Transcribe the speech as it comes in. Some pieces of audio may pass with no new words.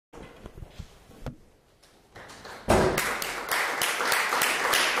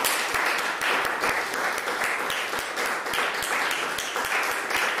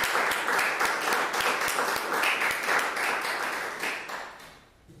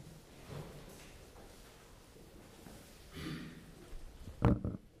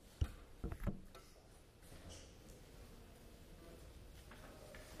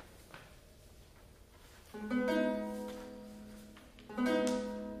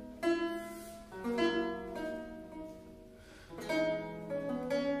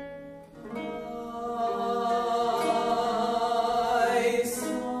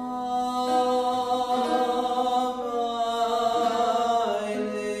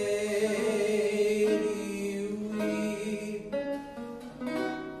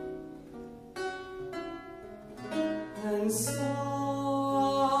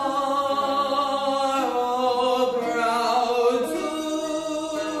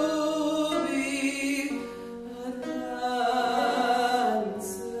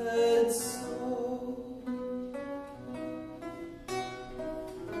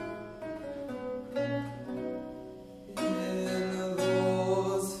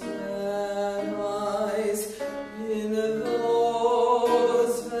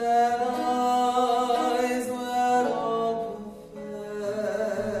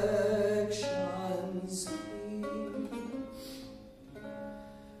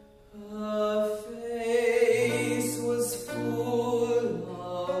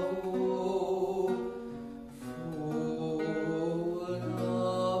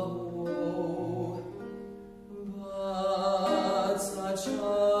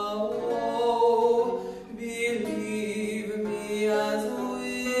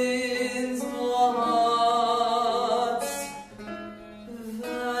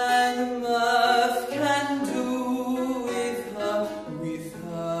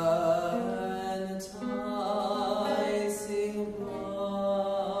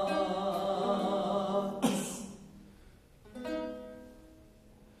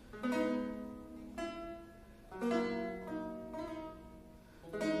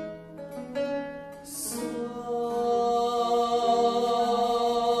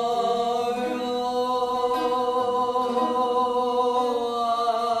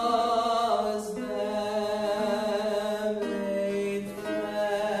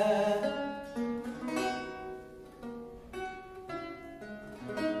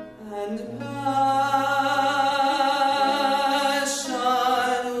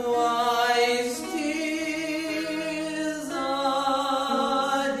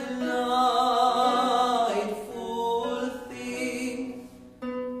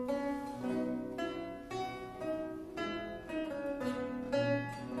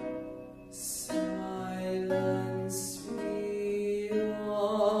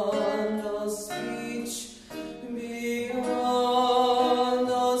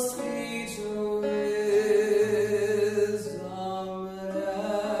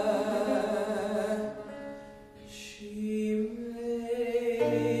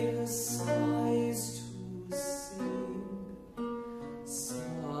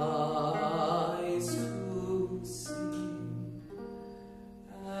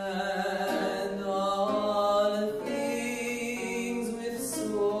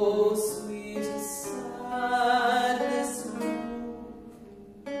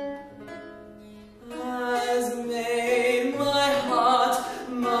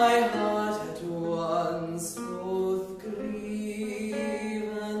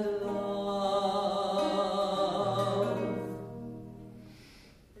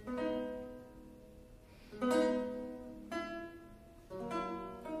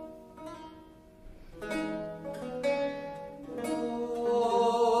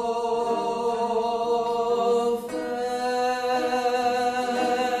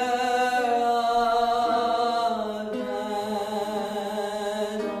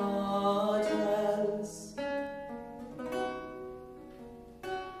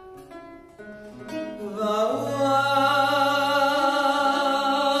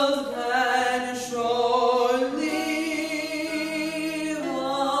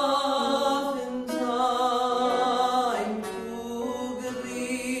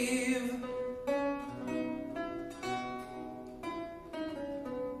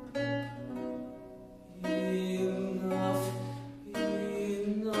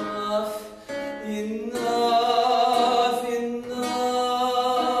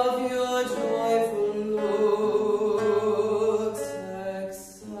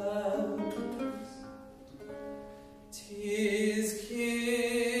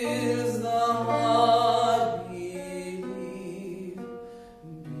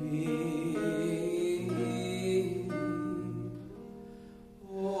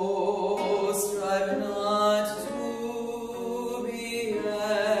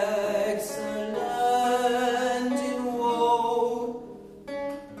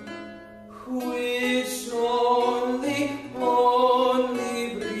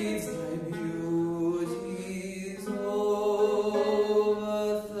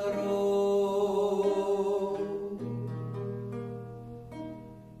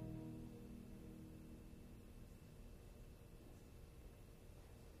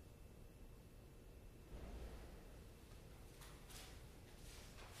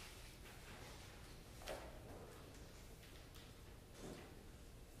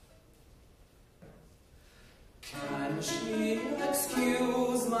She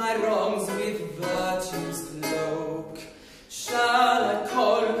excuse my wrongs with virtue's cloak. Shall I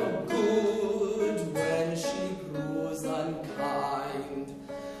call her good when she proves unkind?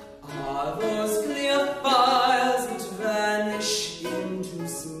 Are those clear fires that vanish into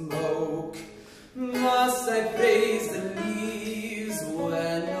smoke? Must I praise the leaves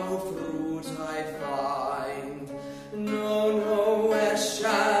when no fruit I find? No, no, where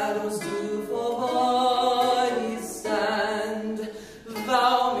shadows do for bodies stand,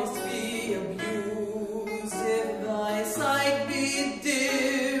 thou mayst be abused if thy sight be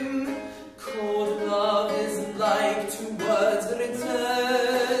dim. Cold love is like to words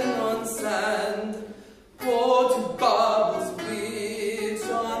written on sand.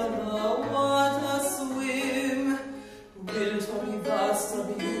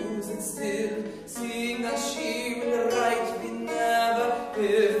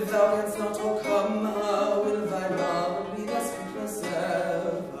 if thou canst not o'ercome her, will thy love be thus fruitless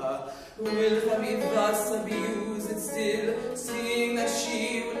ever? Wilt thou be thus abused still, seeing that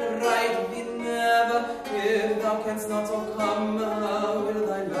she will right thee never? If thou canst not o'ercome her, will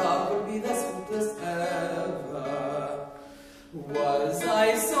thy love be thus fruitless ever? Was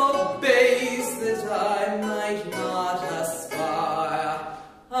I so base that I might not aspire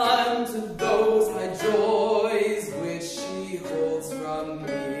unto those my joys which she holds from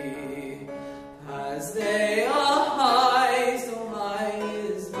me? As they are high, so high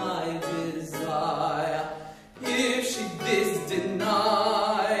is my desire. If she this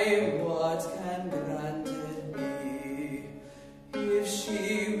deny, what can granted be? If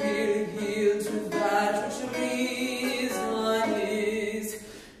she will yield to that which reason is,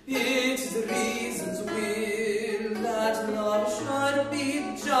 it is reason's will that love should be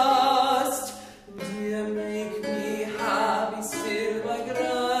just. Dear, make me happy still by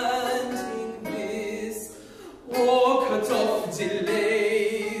granting this, or cut off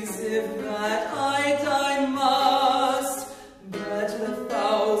delays if that I die must. Better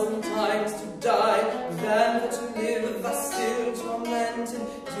 1,000 times to die than to live thus still tormented.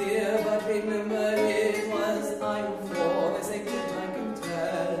 Dear, but remember it was I who for the sake of time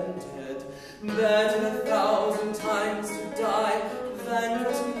contented. Better 1,000 times to die than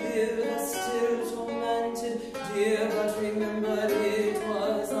to live thus still tormented. Dear, but remember it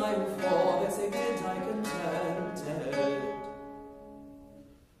was I who for the sake of time contented.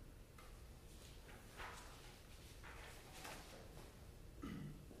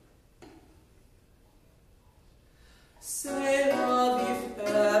 Say, love, if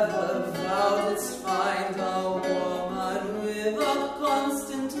ever thou didst find a woman with a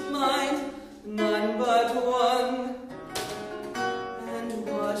constant mind, none but one. And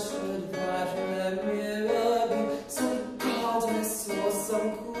what should that remember be? Some goddess or some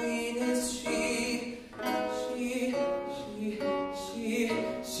queen?